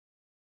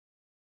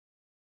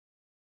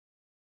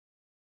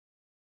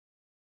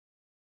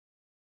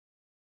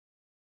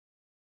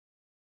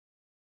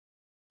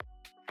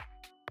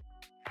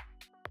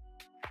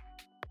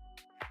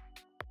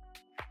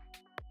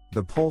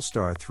The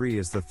Polestar 3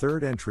 is the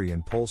third entry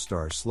in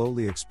Polestar's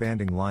slowly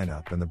expanding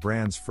lineup and the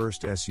brand's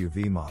first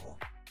SUV model.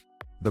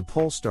 The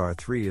Polestar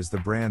 3 is the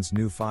brand's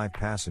new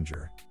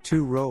 5-passenger,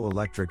 2-row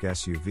electric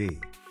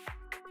SUV.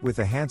 With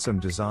a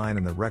handsome design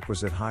and the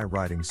requisite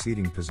high-riding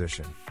seating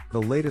position,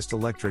 the latest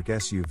electric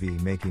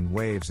SUV making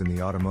waves in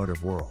the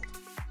automotive world.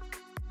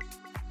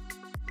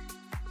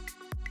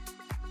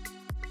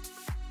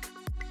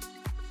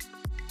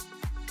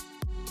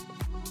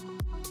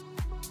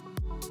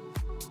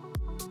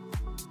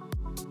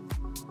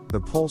 The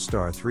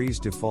Polestar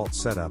 3's default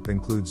setup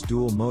includes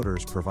dual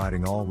motors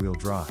providing all-wheel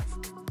drive.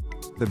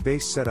 The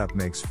base setup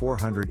makes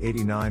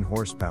 489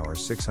 horsepower,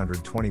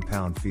 620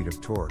 pound-feet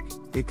of torque.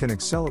 It can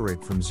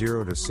accelerate from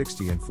 0 to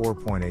 60 in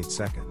 4.8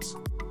 seconds.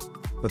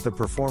 But the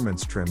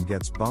performance trim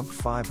gets bumped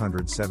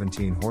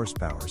 517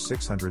 horsepower,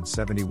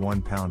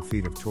 671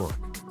 pound-feet of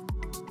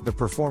torque. The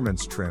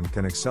performance trim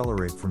can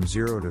accelerate from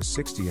 0 to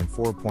 60 in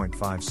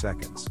 4.5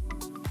 seconds.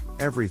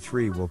 Every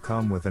 3 will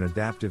come with an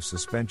adaptive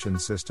suspension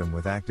system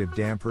with active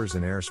dampers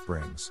and air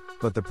springs,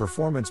 but the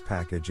performance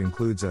package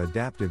includes an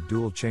adaptive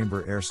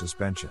dual-chamber air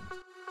suspension.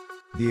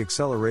 The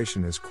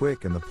acceleration is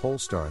quick and the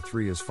Polestar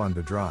 3 is fun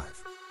to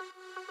drive.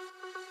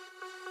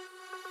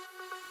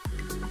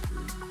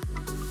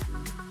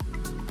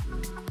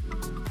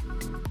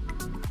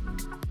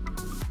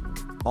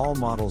 All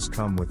models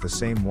come with the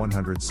same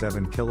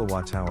 107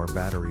 kWh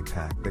battery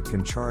pack that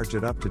can charge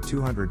at up to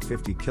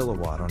 250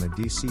 kW on a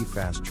DC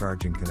fast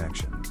charging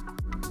connection.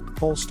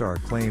 Polestar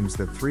claims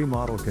that 3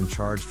 model can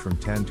charge from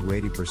 10 to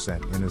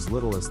 80% in as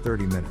little as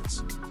 30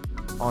 minutes.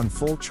 On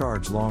full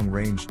charge,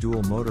 long-range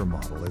dual motor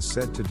model is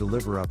said to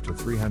deliver up to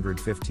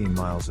 315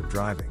 miles of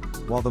driving,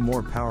 while the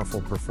more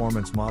powerful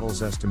performance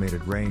model's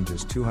estimated range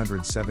is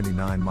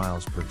 279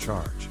 miles per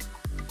charge.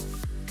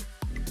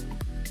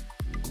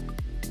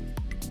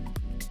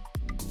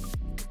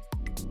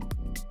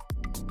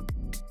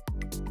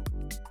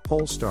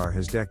 Polestar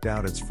has decked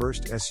out its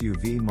first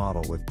SUV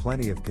model with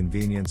plenty of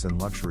convenience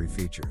and luxury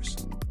features.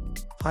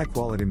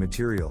 High-quality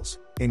materials,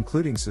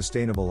 including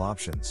sustainable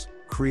options,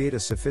 create a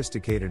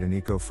sophisticated and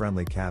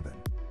eco-friendly cabin.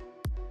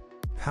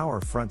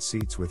 Power front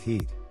seats with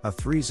heat, a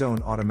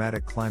 3-zone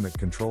automatic climate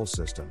control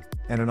system,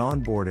 and an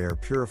onboard air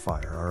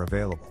purifier are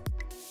available.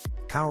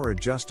 Power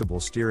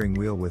adjustable steering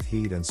wheel with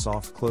heat and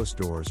soft close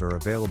doors are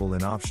available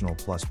in optional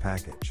plus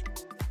package.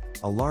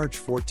 A large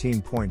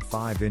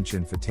 14.5-inch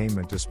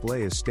infotainment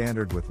display is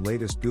standard with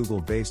latest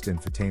Google-based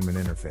infotainment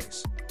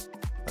interface.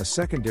 A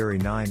secondary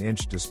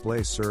 9-inch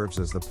display serves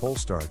as the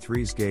Polestar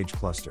 3's gauge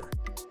cluster.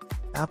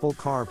 Apple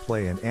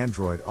CarPlay and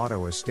Android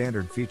Auto as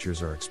standard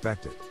features are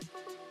expected.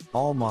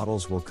 All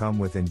models will come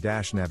with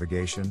in-dash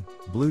navigation,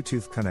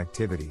 Bluetooth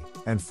connectivity,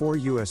 and 4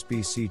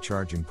 USB-C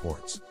charging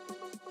ports.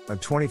 A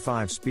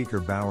 25-speaker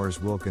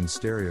Bowers-Wilkins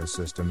stereo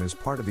system is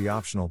part of the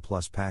optional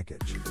Plus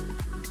package.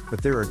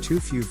 But there are too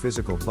few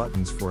physical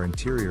buttons for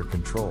interior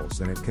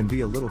controls and it can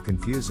be a little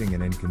confusing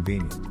and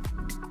inconvenient.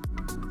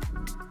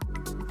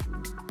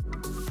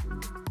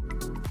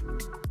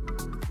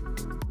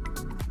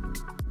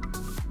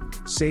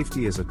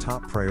 Safety is a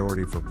top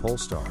priority for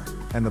Polestar,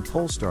 and the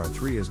Polestar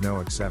 3 is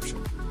no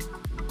exception.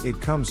 It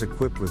comes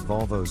equipped with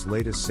Volvo's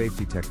latest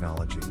safety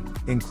technology,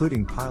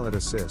 including Pilot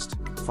Assist,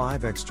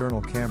 5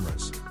 external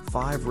cameras,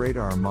 5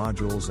 radar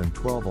modules and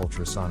 12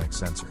 ultrasonic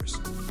sensors.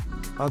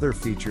 Other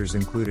features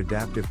include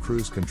adaptive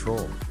cruise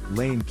control,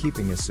 lane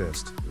keeping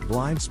assist,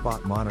 blind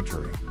spot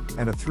monitoring,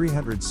 and a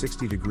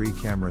 360-degree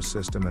camera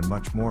system and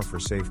much more for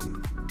safety.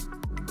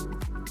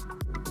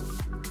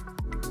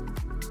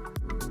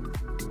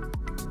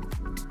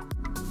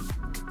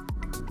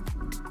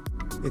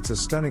 It's a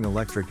stunning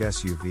electric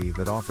SUV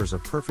that offers a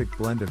perfect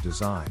blend of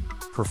design,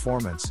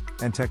 performance,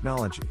 and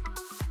technology.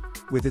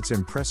 With its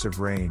impressive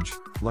range,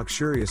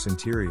 luxurious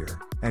interior,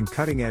 and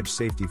cutting-edge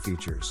safety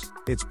features,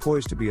 it's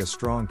poised to be a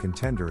strong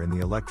contender in the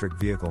electric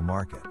vehicle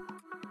market.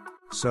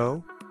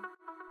 So,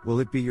 will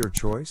it be your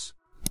choice?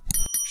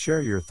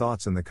 Share your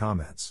thoughts in the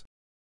comments.